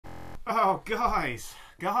Oh, guys,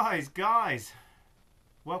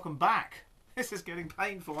 welcome back. This is getting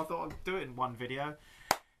painful. I thought I'd do it in one video.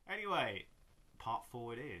 Anyway, part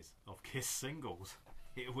 4 it is of Kiss singles.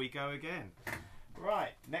 Here we go again.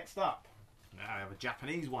 Right, next up, now I have a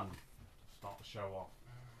Japanese one. Start the show off.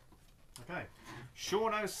 Okay,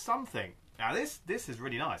 Sure Knows Something. Now this is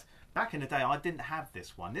really nice. Back in the day, I didn't have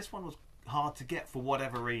this one. This one was hard to get for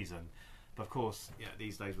whatever reason. But of course, yeah,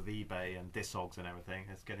 these days with eBay and Discogs and everything,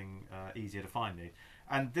 it's getting easier to find these.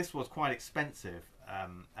 And this was quite expensive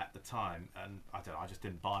at the time, and I don't know, I just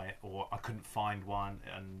didn't buy it, or I couldn't find one,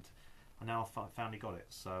 and I now finally got it.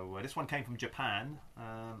 So this one came from Japan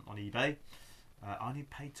on eBay. I only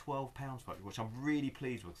paid £12 for it, which I'm really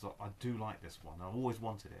pleased with, because I do like this one. I've always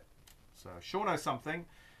wanted it. So Sure Knows Something.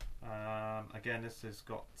 Again, this has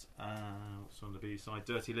got what's on the B side,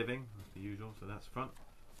 Dirty Living, that's the usual. So that's the front.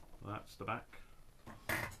 That's the back,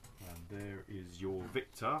 and there is your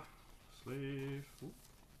Victor sleeve. Ooh,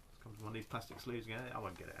 it comes with one of these plastic sleeves again. I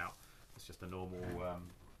won't get it out. It's just a normal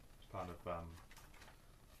kind of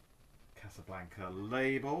Casablanca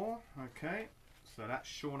label. Okay, so that's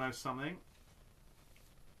Sure Knows Something,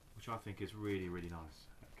 which I think is really, really nice.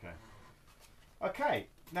 Okay,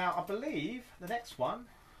 now I believe the next one,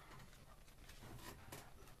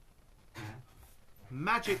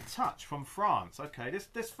 Magic Touch from France. Okay,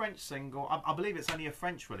 this French single, I believe it's only a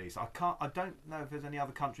French release. I don't know if there's any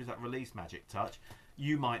other countries that release Magic Touch.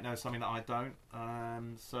 You might know something that I don't.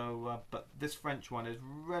 But this French one is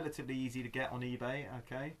relatively easy to get on eBay.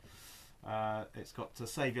 Okay, it's got To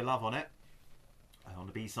Save Your Love on it, on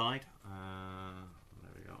the B side.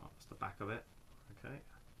 There we go. That's the back of it. Okay,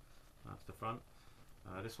 that's the front.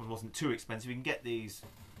 This one wasn't too expensive. You can get these.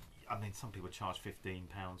 I mean, some people charge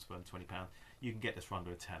 £15 for them, £20. You can get this for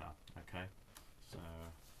under a tenner. Okay, so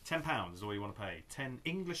 £10 is all you want to pay. 10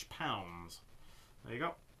 English pounds. There you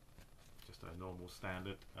go. Just a normal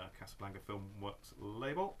standard Casablanca Filmworks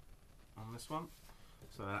label on this one.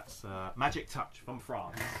 So that's Magic Touch from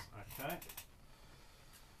France. Okay.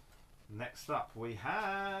 Next up we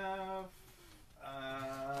have.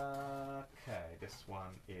 Okay, this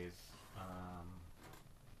one is.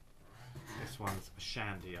 This one's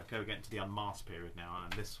Shandy. Okay, we're getting to the Unmasked period now,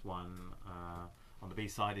 and this one on the B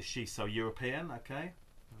side is She's So European. Okay,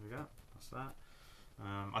 there we go. That's that.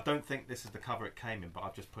 I don't think this is the cover it came in, but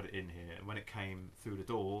I've just put it in here. And when it came through the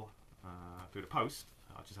door, through the post,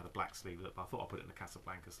 I just had a black sleeve, but I thought I'd put it in the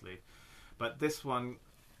Casablanca sleeve. But this one,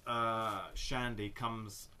 Shandy,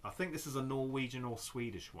 comes, I think this is a Norwegian or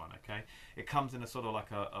Swedish one. Okay, it comes in a sort of like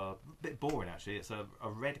a bit boring actually. It's a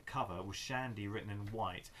red cover with Shandy written in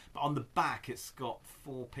white, but on the back it's got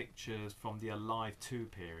 4 pictures from the Alive 2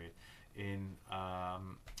 period in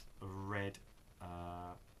red,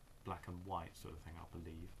 black and white sort of thing, I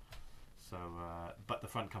believe. So but the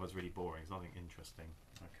front cover is really boring. It's nothing interesting.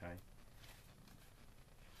 Okay,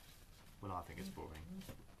 well, I think it's boring.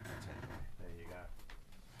 There you go.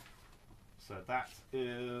 So that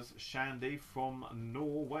is Shandy from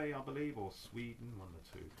Norway, I believe, or Sweden, one of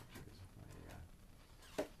the two. There you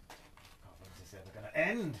go. Can't believe this is ever going to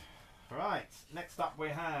end. Right, next up we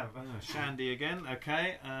have Shandy again,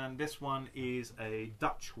 okay, and this one is a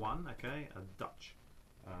Dutch one, okay, a Dutch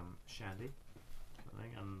Shandy, I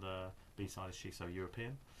think, and B-side is She's So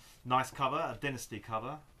European. Nice cover, a Dynasty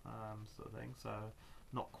cover, sort of thing, so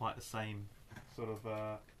not quite the same sort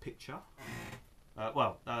of picture.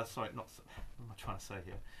 Sorry, not. What am I trying to say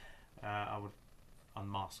here? I would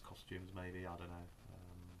Unmasked costumes, maybe. I don't know.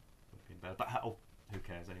 Would have been better, but who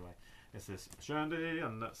cares anyway? This is Shandy,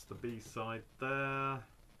 and that's the B side there. I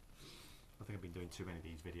think I've been doing too many of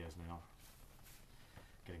these videos now.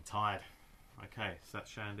 Getting tired. Okay, so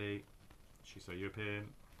that's Shandy. She's So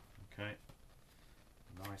European. Okay,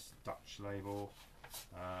 nice Dutch label.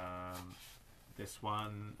 This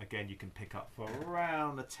one, again, you can pick up for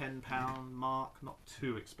around the £10 mark, not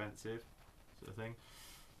too expensive, sort of thing.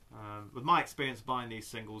 With my experience buying these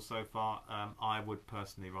singles so far, I would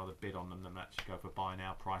personally rather bid on them than actually go for buy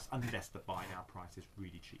now price, unless the buy now price is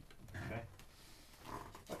really cheap.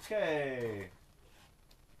 Okay.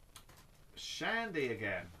 Shandy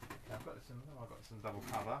again. I've got this in double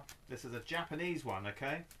cover. This is a Japanese one,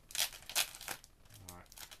 okay?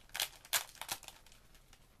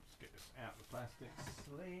 Out the plastic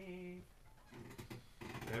sleeve.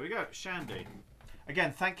 There we go, Shandy.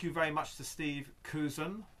 Again, thank you very much to Steve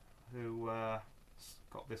Kuzan, who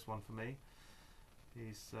got this one for me.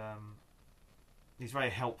 He's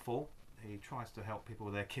very helpful. He tries to help people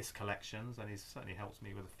with their Kiss collections, and he certainly helps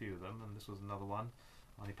me with a few of them. And this was another one.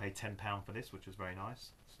 I only paid £10 for this, which was very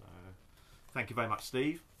nice. So, thank you very much,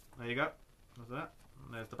 Steve. There you go. There's that.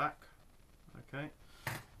 And there's the back. Okay.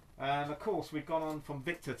 And of course, we've gone on from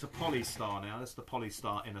Victor to Polystar now. This is the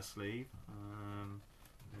Polystar inner sleeve.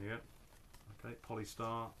 There you go. Okay,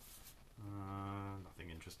 Polystar.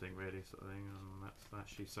 Nothing interesting really, sort of thing. That's that.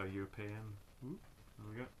 She's so European. Ooh, there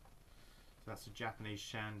we go. So that's a Japanese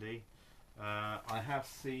Shandy. I have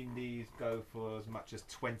seen these go for as much as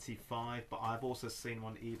 25, but I've also seen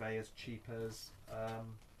one on eBay as cheap as.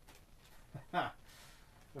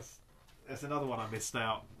 There's another one I missed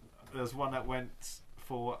out. There's one that went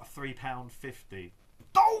for £3.50.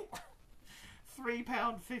 Oh!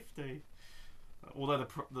 £3.50. Although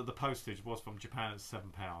the postage was from Japan at £7,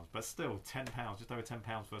 but still £10, just over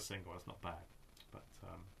 £10 for a single. That's not bad. But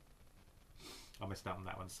I missed out on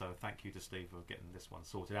that one. So thank you to Steve for getting this one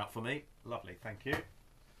sorted out for me. Lovely, thank you.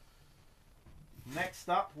 Next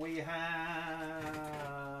up we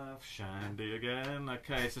have Shandy again.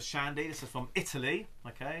 Okay, it's a Shandy. This is from Italy.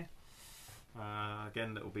 Okay.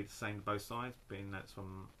 Again, it will be the same to both sides, being that's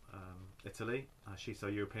from Italy. She's so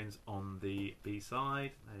Europeans on the B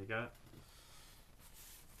side. There you go.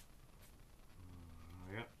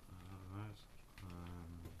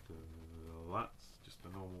 That's just a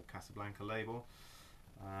normal Casablanca label.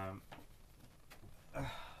 As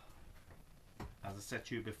I said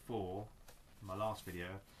to you before, in my last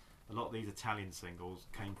video, a lot of these Italian singles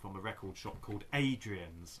came from a record shop called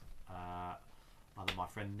Adrian's. Either my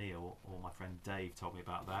friend Neil or my friend Dave told me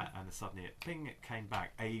about that, and suddenly it came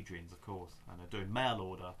back. Adrian's, of course, and they're doing mail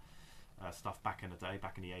order stuff back in the day,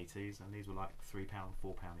 back in the 80s, and these were like £3,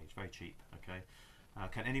 £4 each, very cheap. Okay,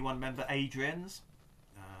 can anyone remember Adrian's?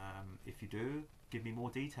 If you do, give me more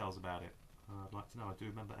details about it. I'd like to know. I do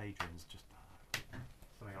remember Adrian's, just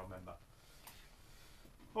something I remember.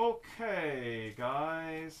 Okay,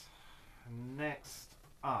 guys. Next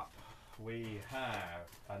up, we have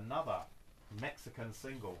another Mexican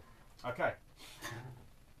single. Okay,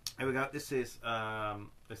 here we go. This is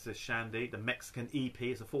Shandy, the Mexican EP.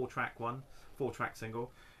 It's a 4-track one, 4-track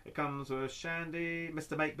single. It comes with Shandy,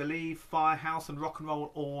 Mr. Make Believe, Firehouse, and Rock and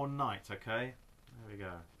Roll All Night. Okay, there we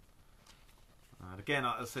go. And again,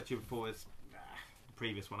 as I said to you before, it's the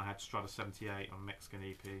previous one I had Strata 78 on Mexican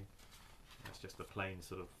EP. That's just a plain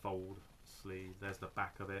sort of fold sleeve. There's the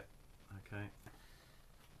back of it. Okay.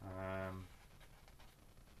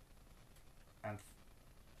 And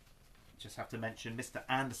just have to mention Mr.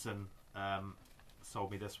 Anderson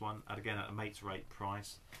sold me this one, and again at a mate's rate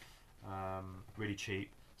price, really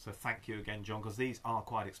cheap. So thank you again, John, because these are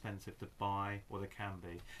quite expensive to buy, or they can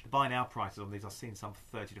be. The buy now prices on these, I've seen some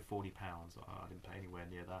for £30 to £40. I didn't pay anywhere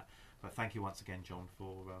near that. But thank you once again, John,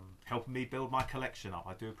 for helping me build my collection up.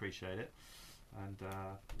 I do appreciate it, and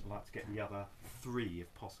I'd like to get the other 3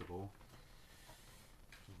 if possible.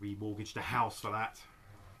 Remortgage the house for that,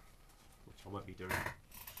 which I won't be doing.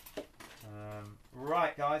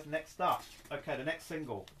 Right, guys, next up. Okay, the next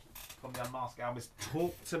single from the Unmasked album is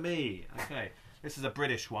Talk to Me. Okay, this is a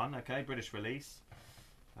British one, okay, British release.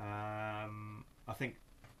 I think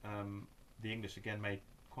the English again made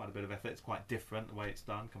quite a bit of effort. It's quite different the way it's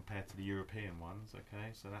done compared to the European ones.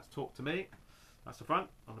 Okay, so that's Talk to Me. That's the front.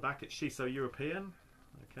 On the back, it's She's So European.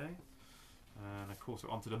 Okay, and of course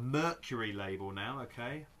we're onto the Mercury label now.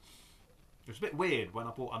 Okay. It was a bit weird when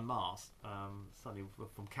I bought Unmasked. Suddenly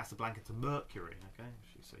from Casablanca to Mercury. Okay,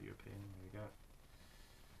 She's So European. There you go.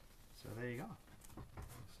 So there you go.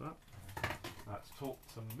 So that's Talk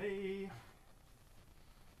to Me.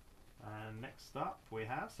 And next up we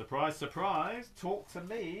have, surprise, surprise, Talk to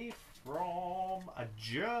Me from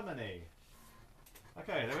Germany.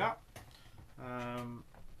 Okay, there we are.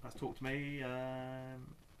 That's Talk to Me.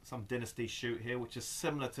 Some Dynasty shoot here, which is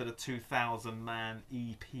similar to the 2000 Man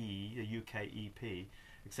EP, the UK EP,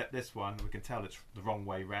 except this one we can tell it's the wrong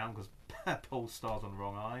way round because Paul Star's on the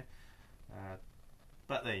wrong eye.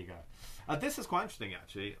 But there you go. This is quite interesting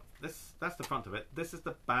actually. That's the front of it. This is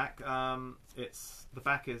the back. The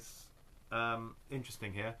back is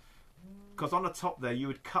interesting here because on the top there you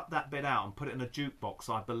would cut that bit out and put it in a jukebox,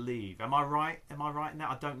 I believe. Am I right? Am I right now?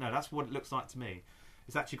 I don't know. That's what it looks like to me.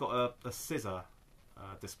 It's actually got a scissor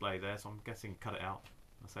display there, so I'm guessing cut it out.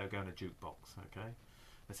 So we'll go in a jukebox. Okay.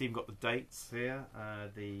 It's even got the dates here,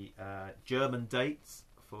 the German dates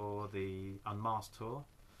for the Unmasked tour.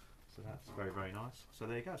 So that's very, very nice. So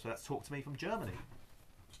there you go. So that's Talk to Me from Germany.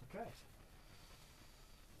 Okay.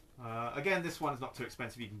 Again, this one is not too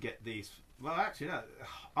expensive. You can get these. Well, actually, no.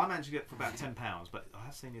 I managed to get it for about £10, but I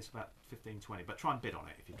have seen this for about 15, 20. But try and bid on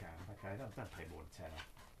it if you can. Okay, don't pay more than £10.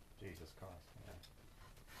 Jesus Christ. Yeah.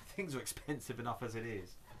 Things are expensive enough as it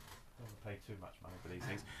is. Don't pay too much money for these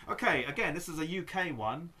things. Okay, again, this is a UK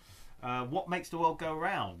one. What makes the world go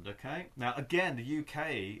round? Okay. Now, again, the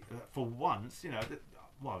UK, for once, you know,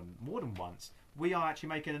 well, more than once, we are actually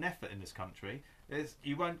making an effort in this country.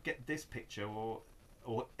 You won't get this picture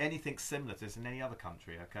or anything similar to this in any other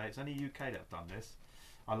country. Okay, it's only UK that have done this.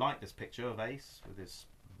 I like this picture of Ace with his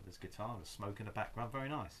guitar, the smoke in the background. Very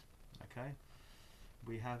nice. Okay,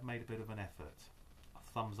 we have made a bit of an effort. A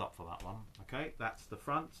thumbs up for that one. Okay, that's the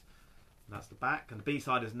front. That's the back, and the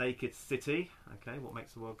B-side is Naked City. Okay, what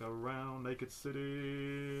makes the world go round? Naked City.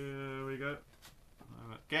 There we go.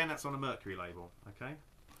 Again, that's on a Mercury label. Okay,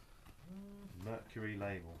 Mercury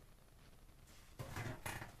label.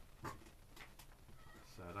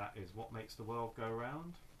 So that is What Makes the World Go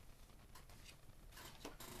Round.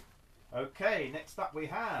 Okay, next up we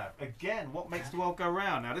have again What Makes the World Go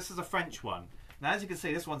Round. Now this is a French one. Now as you can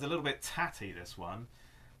see, this one's a little bit tatty. This one.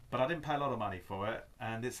 But I didn't pay a lot of money for it,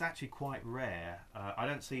 and it's actually quite rare. I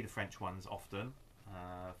don't see the French ones often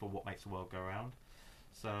for What Makes the World Go Round.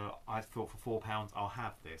 So I thought for £4 I'll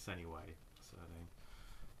have this anyway. So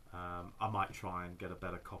I might try and get a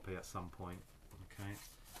better copy at some point. Okay,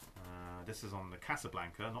 this is on the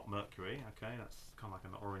Casablanca, not Mercury. Okay, that's kind of like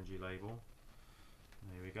an orangey label.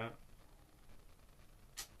 There we go.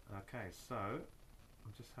 Okay, so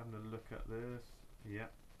I'm just having a look at this.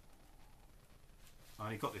 Yep. I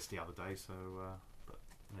only got this the other day, so but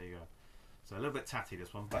there you go. So a little bit tatty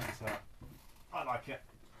this one, but I like it.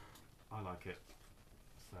 I like it.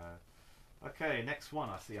 So okay, next one.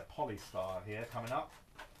 I see a Polystar here coming up.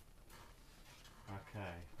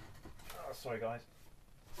 Okay. Oh, sorry guys.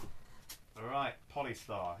 All right,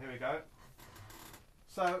 Polystar. Here we go.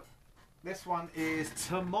 So this one is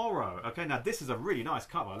Tomorrow. Okay, now this is a really nice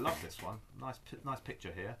cover. I love this one. Nice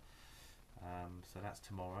picture here. So that's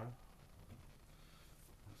Tomorrow.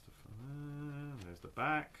 There's the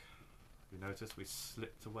back. You notice we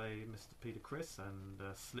slipped away Mr. Peter Criss and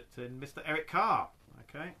slipped in Mr. Eric Carr.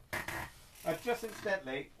 Okay. Just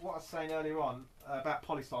incidentally, what I was saying earlier on about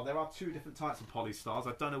Polystar, there are two different types of Polystars.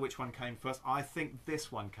 I don't know which one came first. I think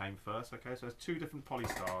this one came first. Okay, so there's two different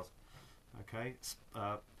Polystars. Okay,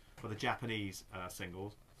 for the Japanese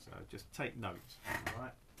singles. So just take note. All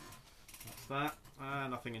right. That's that.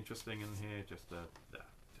 Nothing interesting in here. Just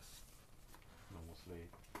normal sleeve.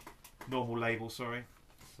 Normal label, sorry.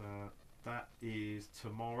 So that is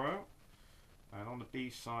Tomorrow, and on the B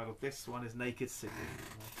side of this one is Naked City.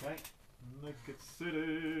 Okay, Naked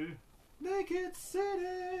City, Naked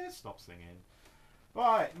City. Stop singing.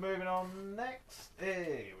 Right, moving on next.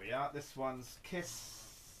 Here we are. This one's Kiss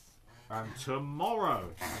and Tomorrow.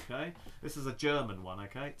 Okay, this is a German one.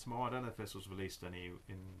 Okay, Tomorrow. I don't know if this was released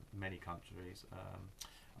in many countries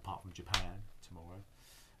apart from Japan.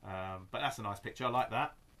 Tomorrow, but that's a nice picture. I like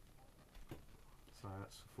that. So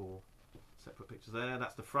that's 4 separate pictures there.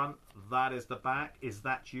 That's the front. That is the back. Is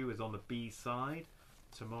That You is on the B side.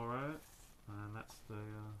 Tomorrow. And that's the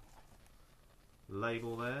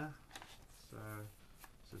label there. So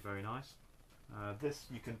this is very nice. This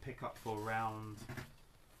you can pick up for around...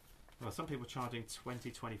 Well, some people are charging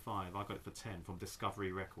 $20.25. I got it for 10 from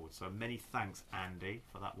Discovery Records. So many thanks, Andy,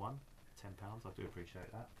 for that one. £10. I do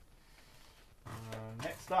appreciate that.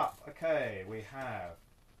 Next up, okay, we have...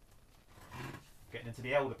 Getting into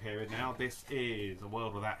the elder period now. This is A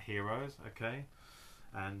World Without Heroes, okay,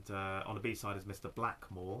 and on the B side is Mr.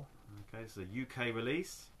 Blackmore. Okay, it's a UK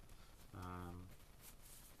release.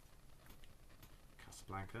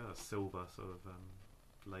 Casablanca, a silver sort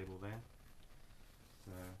of label there.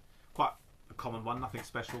 So quite a common one. Nothing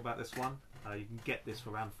special about this one. You can get this for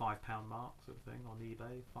around £5 mark sort of thing on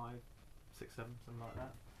eBay, 5, 6, 7, something like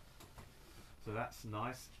that. So that's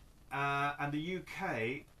nice. And the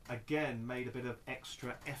UK again made a bit of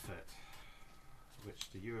extra effort, which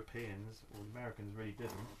the Europeans or Americans really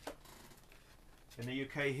didn't. In the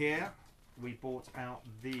UK here, we bought out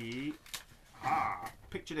the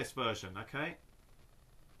picture this version. Okay,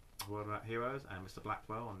 World Without Heroes and Mr.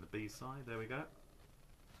 Blackwell on the B side. There we go.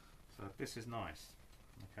 So this is nice.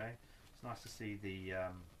 Okay, it's nice to see the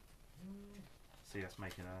see us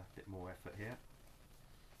making a bit more effort here.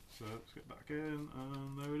 So let's get back in,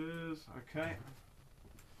 and there it is. Okay.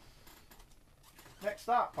 Next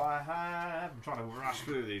up, I'm trying to rush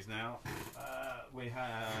through these now. We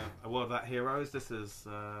have A World Without Heroes. This is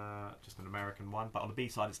just an American one, but on the B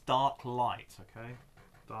side it's Dark Light. Okay,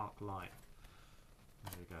 Dark Light.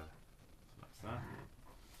 There we go. So that's that.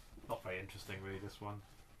 Not very interesting, really. This one.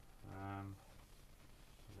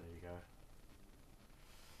 There you go.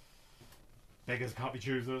 Beggars can't be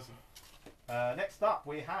choosers. Next up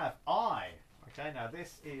we have I. Okay, now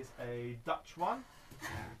this is a Dutch one,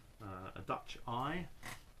 a Dutch I.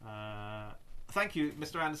 Thank you,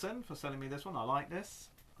 Mr. Anderson, for selling me this one. I like this,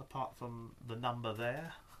 apart from the number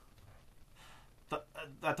there.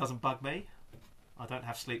 That doesn't bug me. I don't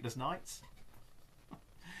have sleepless nights.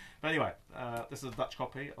 But anyway, this is a Dutch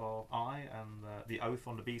copy of I and The Oath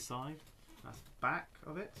on the B-side. That's the back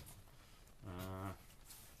of it.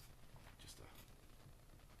 Just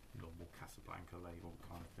a normal Casablanca label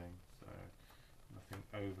kind of thing. So nothing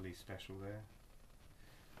overly special there.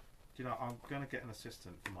 Do you know, I'm going to get an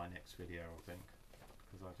assistant for my next video, I think,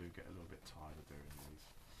 because I do get a little bit tired of doing these.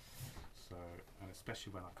 So, and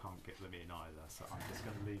especially when I can't get them in either. So I'm just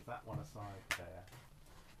going to leave that one aside there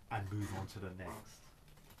and move on to the next.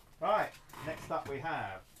 Right, next up we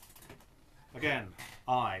have, again,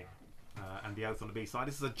 I and The Oath on the B-side.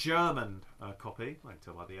 This is a German copy. I can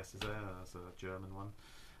tell by the S is there. That's a German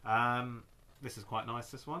one. This is quite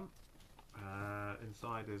nice, this one.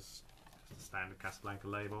 Inside is the standard Casablanca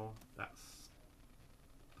label. That's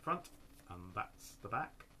the front and that's the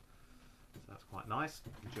back. So that's quite nice.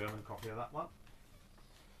 German copy of that one.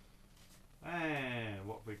 And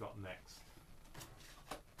what have we got next?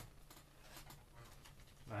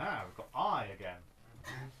 Ah, we've got I again.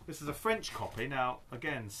 This is a French copy. Now,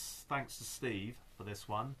 again, thanks to Steve for this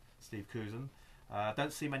one, Steve Cousin.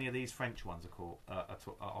 Don't see many of these French ones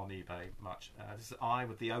on eBay much. This is I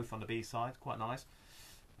with The Oath on the B-side. Quite nice.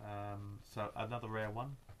 So another rare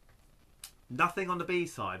one. Nothing on the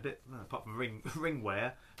B-side, apart from ring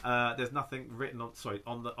wear. There's nothing written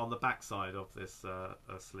on the back side of this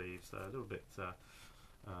sleeve. So a little bit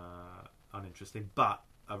uninteresting, but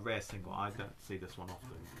a rare single. I don't see this one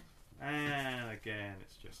often. And again,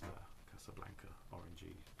 it's just a Casablanca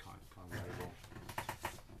orangey kind of label.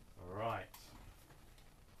 All right.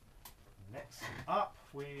 Next up,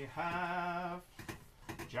 we have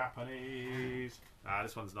Japanese.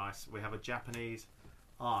 This one's nice. We have a Japanese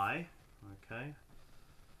I. Okay.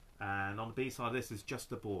 And on the B side, this is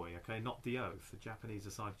just a boy. Okay, not The Oath. The Japanese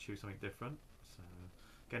decided to choose something different. So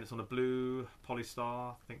again, it's on a blue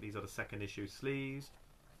polystar. I think these are the second issue sleeves.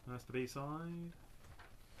 That's the B side.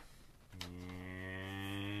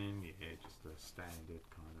 And yeah, just the standard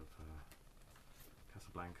kind of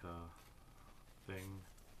Casablanca thing,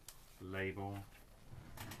 label.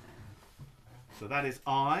 So that is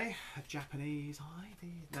I, a Japanese I.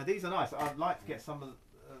 Now these are nice. I'd like to get some of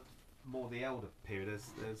more the elder period.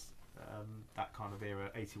 There's that kind of era,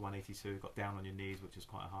 81, 82. Got Down on Your Knees, which is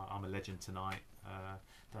quite hard. I'm a Legend Tonight.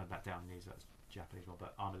 Don't have that Down on Your Knees. That's Japanese one,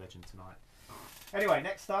 but I'm a Legend Tonight. Anyway,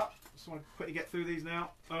 next up, just want to quickly get through these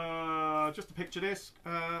now. Just a picture disc.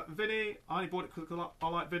 Vinny, I only bought it because I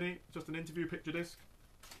like Vinny. Just an interview picture disc.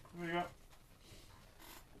 There you go.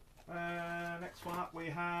 Next one up we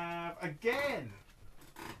have, again,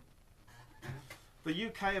 the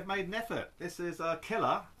UK have made an effort. This is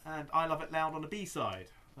Killer and I Love It Loud on the B-side.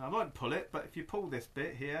 I won't pull it, but if you pull this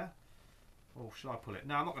bit here, or should I pull it?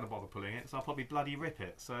 No, I'm not going to bother pulling it, so I'll probably bloody rip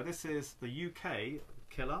it. So this is the UK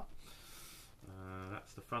Killer.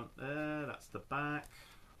 That's the front there, that's the back.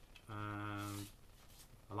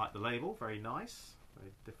 I like the label, very nice,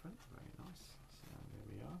 very different, very nice. So there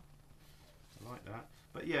we are. I like that.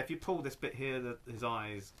 But yeah, if you pull this bit here, his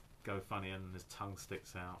eyes go funny and his tongue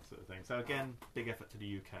sticks out, sort of thing. So again, big effort to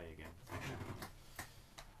the UK again.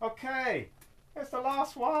 Okay, it's the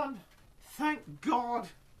last one. Thank God.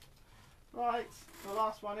 Right, the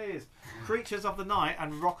last one is Creatures of the Night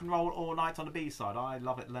and Rock and Roll All Night on the B-side. I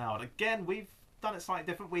Love It Loud. Again, we've done it slightly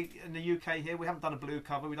different. In the UK here, we haven't done a blue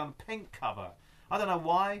cover, we've done a pink cover. I don't know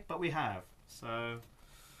why, but we have. So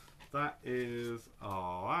that is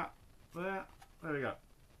there we go.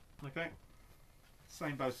 Okay,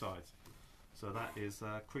 same both sides. So that is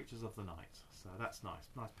Creatures of the Night. So that's nice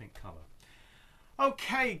pink cover.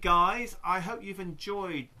 Okay guys, I hope you've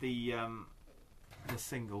enjoyed the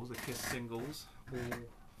singles, the Kiss singles,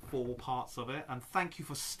 all 4 parts of it, and thank you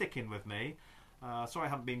for sticking with me. Sorry I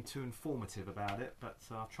haven't been too informative about it, but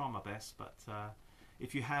I'll try my best. But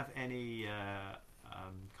if you have any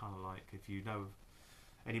kind of like, if you know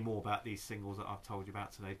any more about these singles that I've told you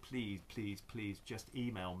about today, please just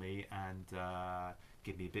email me and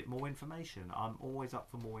give me a bit more information. I'm always up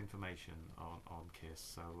for more information on Kiss,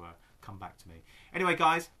 so come back to me. Anyway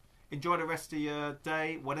guys, enjoy the rest of your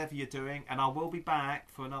day, whatever you're doing, and I will be back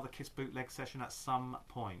for another Kiss bootleg session at some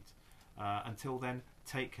point. Until then,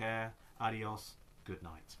 take care, adios, good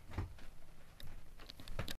night.